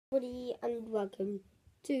Everybody and welcome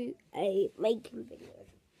to a making video.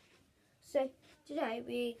 So today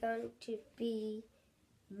we're going to be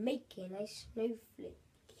making a snowflake.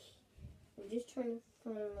 I'm just trying to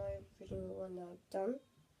find my original one that I've done.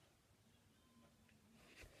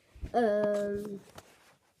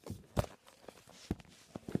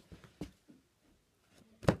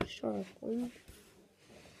 Sharpen.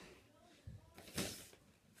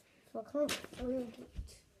 So I can't find it.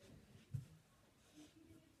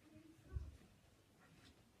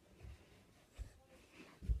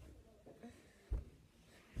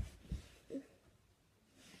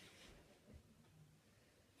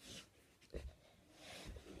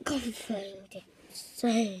 Can't find it. So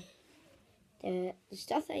the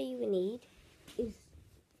stuff that you will need is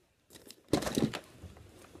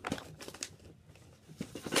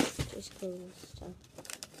just cool stuff.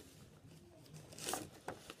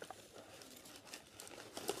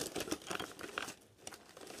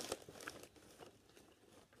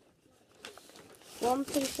 One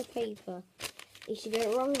piece of paper. If you get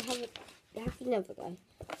it wrong, you have another go.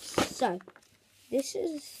 So this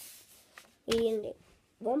is in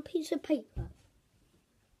one piece of paper,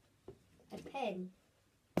 a pen,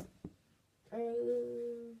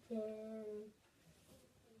 and then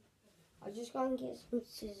I'll just go and get some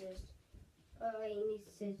scissors. Oh, you need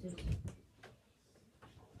scissors.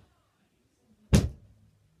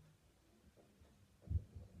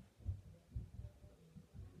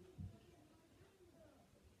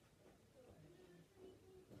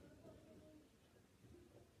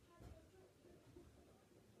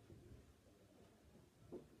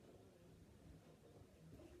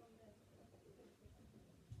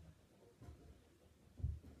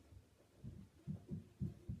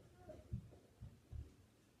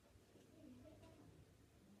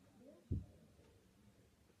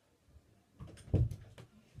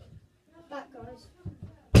 Back, guys.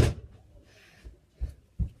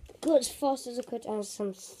 Go as fast as I could and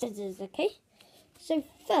some scissors, okay? So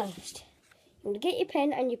first, you're going to get your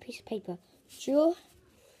pen and your piece of paper. Draw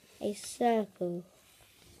a circle.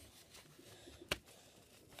 The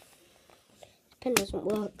pen doesn't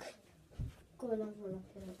work. Go another one up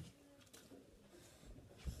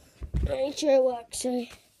here. Make sure it works, so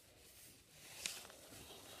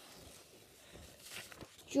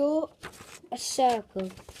draw a circle.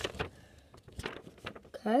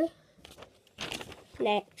 Okay.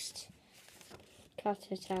 Next, cut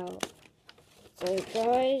it out. So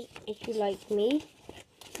guys, if you like me,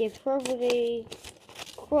 you're probably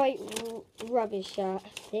quite rubbish at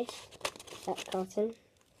this, at cutting.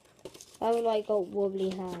 I've like got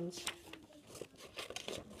wobbly hands.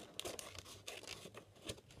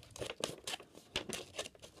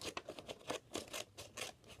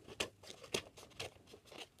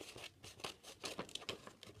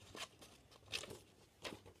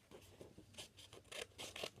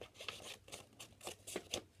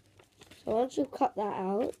 So once you cut that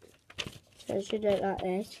out, so it should look like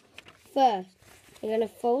this. First, you're going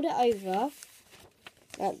to fold it over,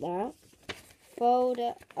 like that. Fold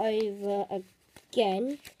it over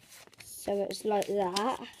again, so it's like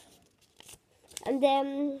that. And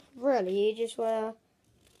then, really, you just want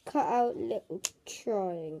to cut out little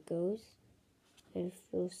triangles with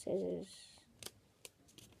your scissors.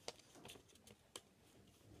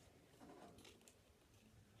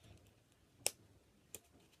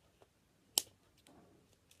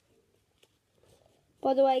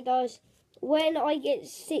 By the way, guys, when I get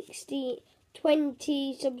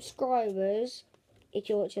 20 subscribers, if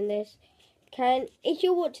you're watching this, can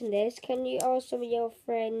you ask some of your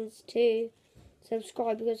friends to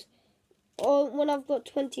subscribe? Because when I've got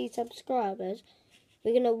 20 subscribers,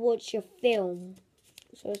 we're going to watch a film.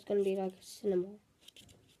 So it's going to be like a cinema.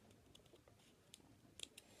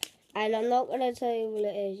 And I'm not going to tell you what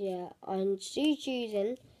it is yet. I'm still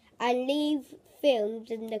choosing. And leave films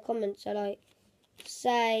in the comments. So like,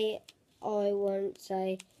 say,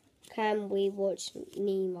 can we watch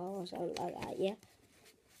Nemo or something like that, yeah?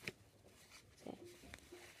 So,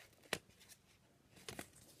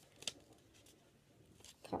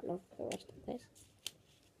 cutting off the rest of this.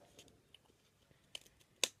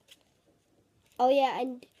 Oh yeah,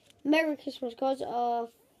 and Merry Christmas, guys. I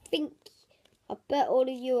bet all of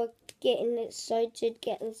you are getting excited,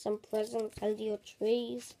 getting some presents under your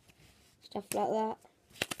trees, stuff like that.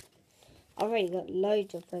 I've already got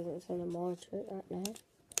loads of presents under my tree right now.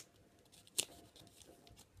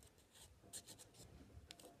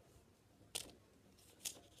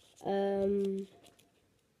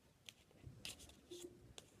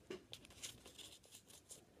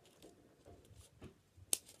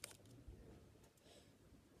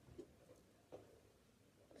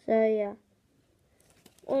 So yeah,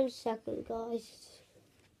 1 second, guys.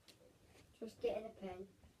 Just getting a pen.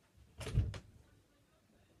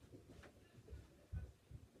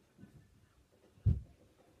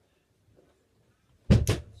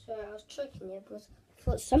 Sorry, I was tricking you because I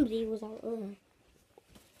thought somebody was out there.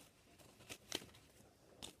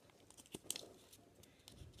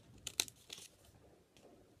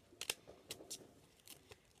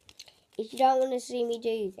 If you don't want to see me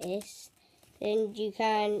do this, then you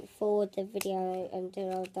can forward the video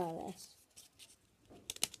until I've done this.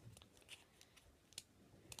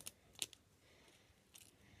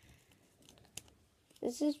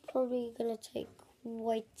 This is probably going to take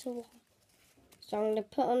quite a while. So I'm going to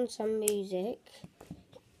put on some music.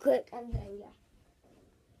 Quick and then yeah.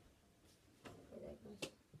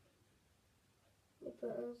 Let me put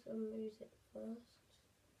on some music first.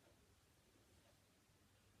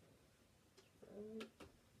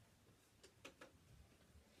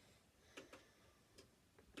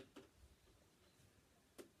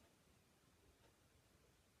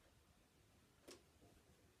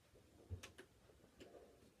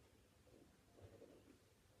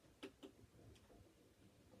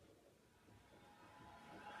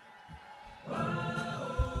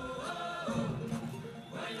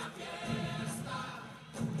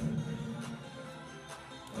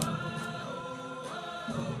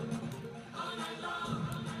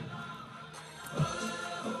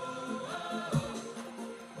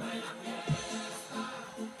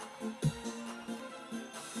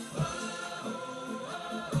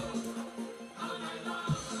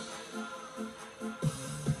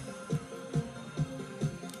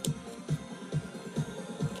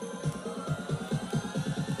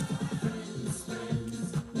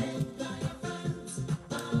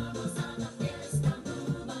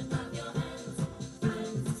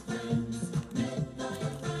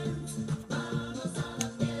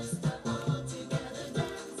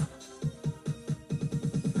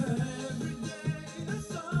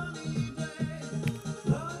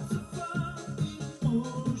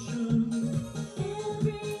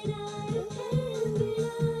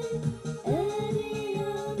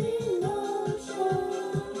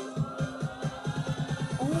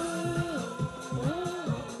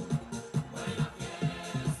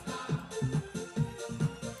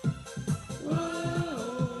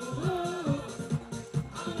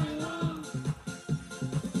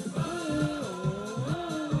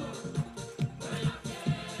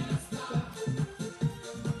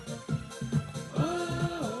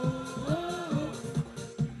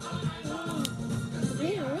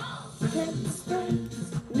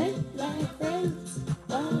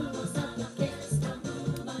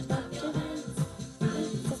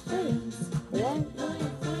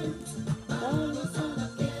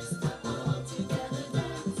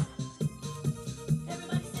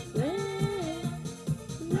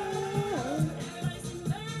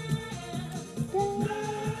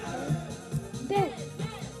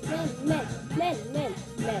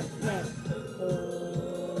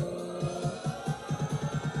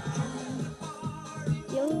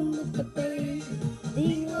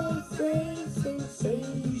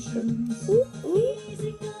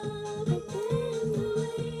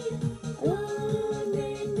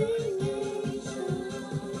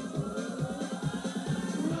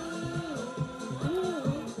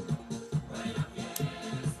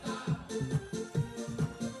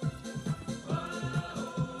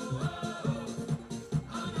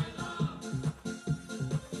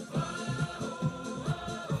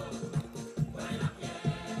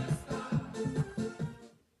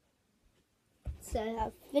 So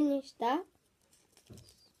I've finished that.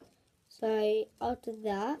 So after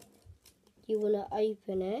that, you want to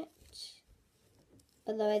open it.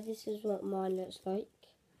 By the way, this is what mine looks like.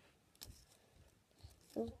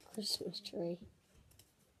 It's a Christmas tree.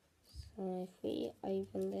 So if we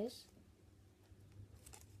open this.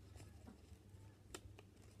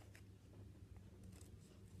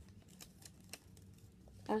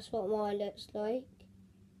 That's what mine looks like.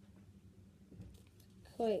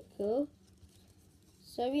 Quite cool.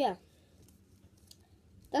 So yeah,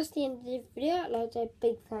 that's the end of the video. I'd like to say a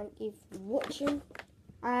big thank you for watching,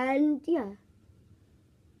 and yeah.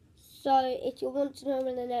 So if you want to know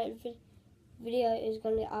when the next video is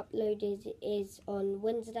going to be uploaded, it is on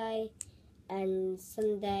Wednesday and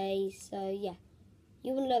Sunday. So yeah,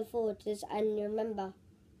 you will look forward to this, and remember,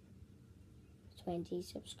 20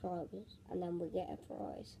 subscribers, and then we'll get a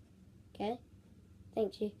prize. Okay,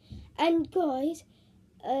 thank you. And guys,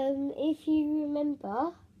 if you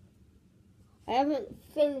remember, I haven't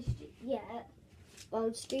finished it yet, but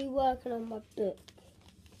I'm still working on my book.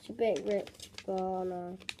 It's a bit ripped, but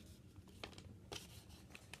no.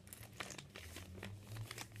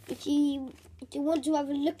 if you want to have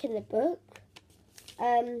a look in the book,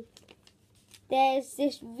 there's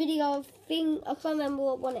this video thing. I can't remember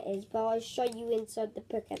what one it is, but I'll show you inside the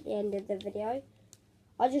book at the end of the video.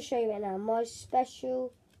 I'll just show you it now. My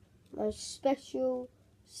special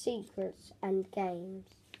secrets and games.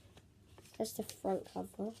 That's the front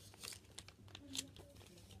cover.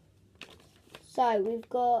 So we've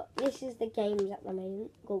got, this is the games at the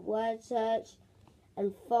moment. We've got word search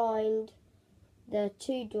and find the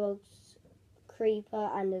 2 dogs, creeper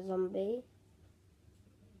and a zombie.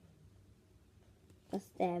 That's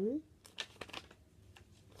them.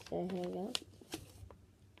 So here we go.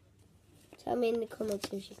 Tell me in the comments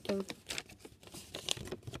if you can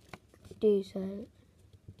do so.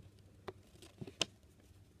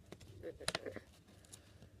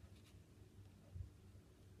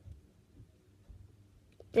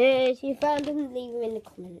 If you found them, leave them in the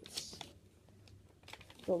comments.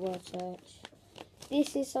 Got word search.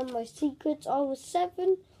 This is some of my secrets. I was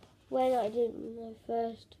 7 when I did my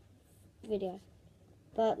first video,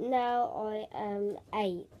 but now I am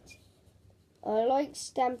 8. I like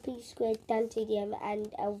Stampy, Squid, Dante DM and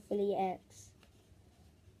Elfily X.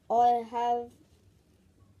 I have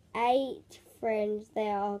 8 friends. They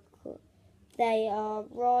are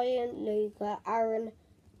Ryan, Luca, Aaron,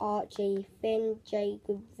 Archie, Finn,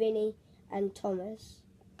 Jacob, Vinny and Thomas.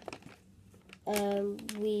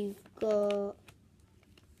 We've got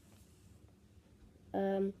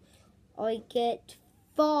I get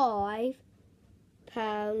 £5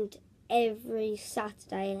 every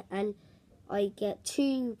Saturday and I get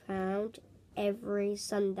 £2 every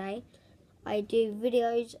Sunday. I do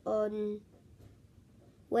videos on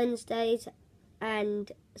Wednesdays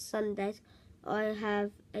and Sundays. I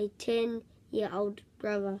have a 10-year-old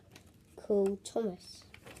brother called Thomas.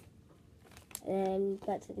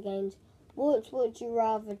 Back to the games. What would you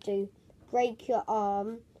rather do? Break your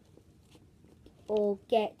arm or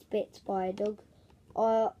get bit by a dog?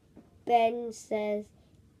 Ben says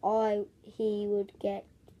he would get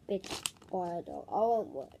bit by a dog. I won't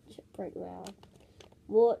watch break my arm.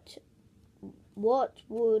 What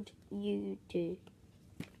would you do?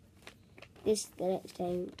 This is the next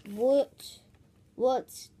game. What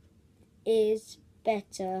is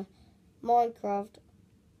better, Minecraft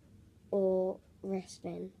or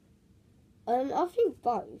wrestling? I think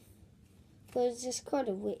both, because it's kind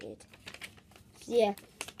of weird. So yeah,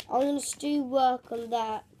 I'm going to do work on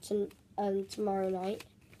that tomorrow night,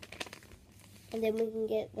 and then we can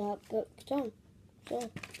get that book done. So,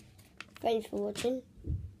 thanks for watching,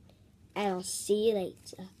 and I'll see you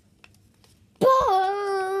later. Bye!